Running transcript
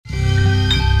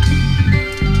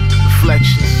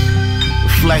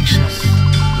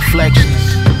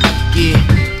reflections,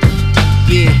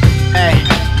 yeah, hey,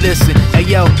 listen, hey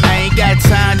yo, I ain't got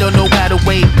time, don't know how to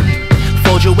wait.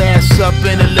 Fold your ass up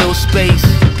in a little space.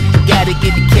 Gotta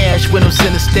get the cash when I'm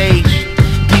center stage.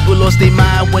 People lost their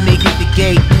mind when they hit the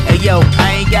gate. Hey yo,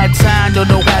 I ain't got time, don't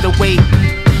know how to wait.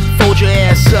 Fold your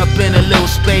ass up in a little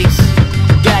space.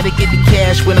 Gotta get the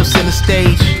cash when I'm center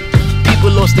stage.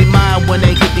 People lost their mind when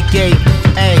they hit the gate.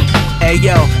 Hey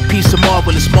yo, piece of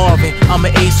marvelous Marvin. I'm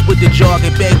an ace with the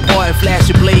jargon. Beg pardon, flash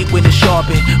a blade when it's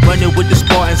sharpened. Running with the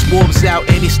Spartans, wolves out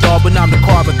any star, but I'm the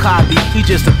carbon copy. He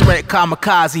just a threat,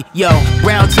 kamikaze. Yo,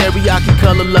 brown teriyaki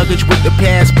color luggage with the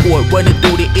passport. Running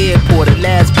through the airport, the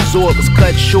last resort was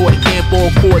cut short. Handball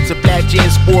courts, a black gin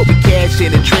sport with cash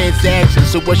in a transaction.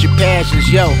 So what's your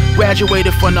passions? Yo,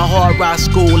 graduated from the hard rock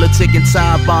school, a ticking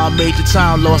time bomb. Major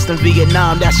time lost in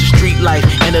Vietnam. That's the street life.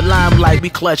 In the limelight, we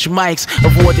clutch mics.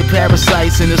 Avoid the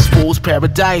parasites in this fool's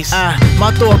paradise.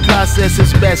 My thought process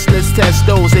is best. Let's test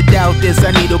those that doubt this. I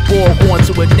need a bullhorn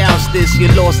to announce this.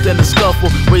 You're lost in a scuffle.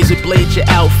 Razor blade your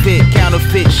outfit.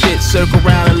 Counterfeit shit. Circle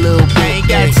around a little bit. I ain't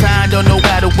got time, don't know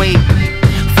how to wait.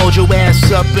 Fold your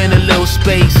ass up in a little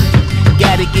space.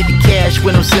 Gotta get the cash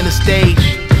when I'm center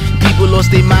stage. People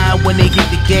lost their mind when they hit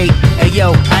the gate. Hey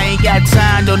yo, I ain't got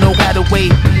time, don't know how to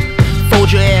wait. Fold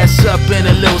your ass up in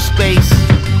a little space.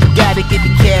 Gotta get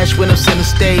the cash when I'm center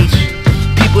stage.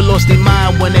 People lost their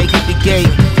mind when they hit the gate.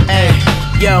 Ay,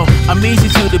 yo, I'm easy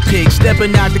to depict.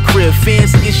 Stepping out the crib,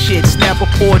 fancy as shit. Snap a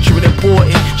portrait,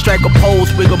 important. Strike a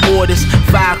pose, rigor mortis.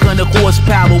 500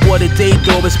 horsepower, what a day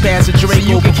Doris. Pass a drink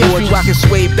over gorgeous. I can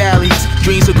sway valleys.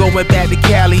 Dreams are going back to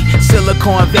Cali.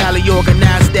 Silicon Valley,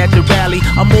 organized at the rally.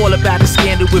 I'm all about the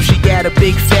scandal if she got a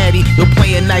big fatty. You're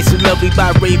playing nice and lovely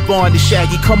by Ray Vaughn to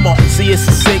Shaggy. Come on, see it's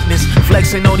a sickness.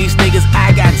 Flexing on these niggas,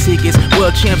 I got tickets.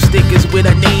 World champ stickers with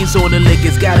our names on the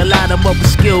liquors. Gotta line them up with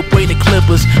skill, bring the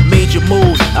clippers. Major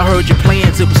moves, I heard your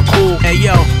plans, it was cool. Hey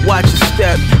yo, watch your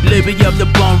step. Living up the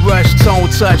bum rush, tone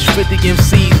touch. 50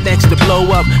 MCs next to blow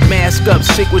up. Mask up,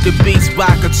 sick with the beats,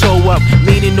 vodka toe up.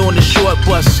 Leaning on the short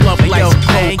bus, slump like some cold.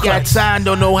 I ain't got time,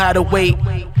 don't know how to wait.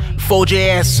 Fold your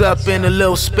ass up in a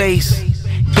little space.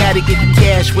 Gotta get the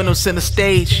cash when I'm center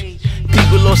stage.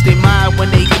 People lost their mind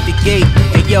when they hit the gate.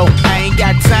 And yo, I ain't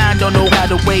got time, don't know how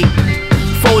to wait.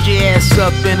 Fold your ass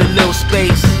up in a little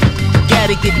space.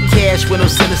 Gotta get the cash when I'm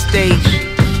center stage.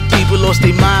 People lost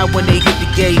their mind when they hit the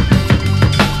gate.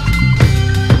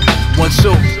 1,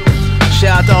 2.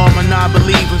 Shout out to all my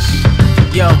non-believers.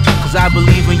 Yo, cause I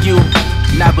believe in you,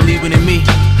 not believing in me.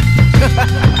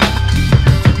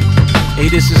 Hey,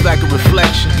 this is like a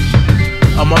reflection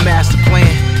of my master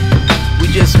plan. We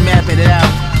just mapping it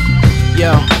out.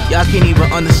 Yo, y'all can't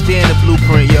even understand the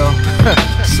blueprint, yo.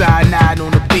 Cyanide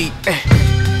on the beat.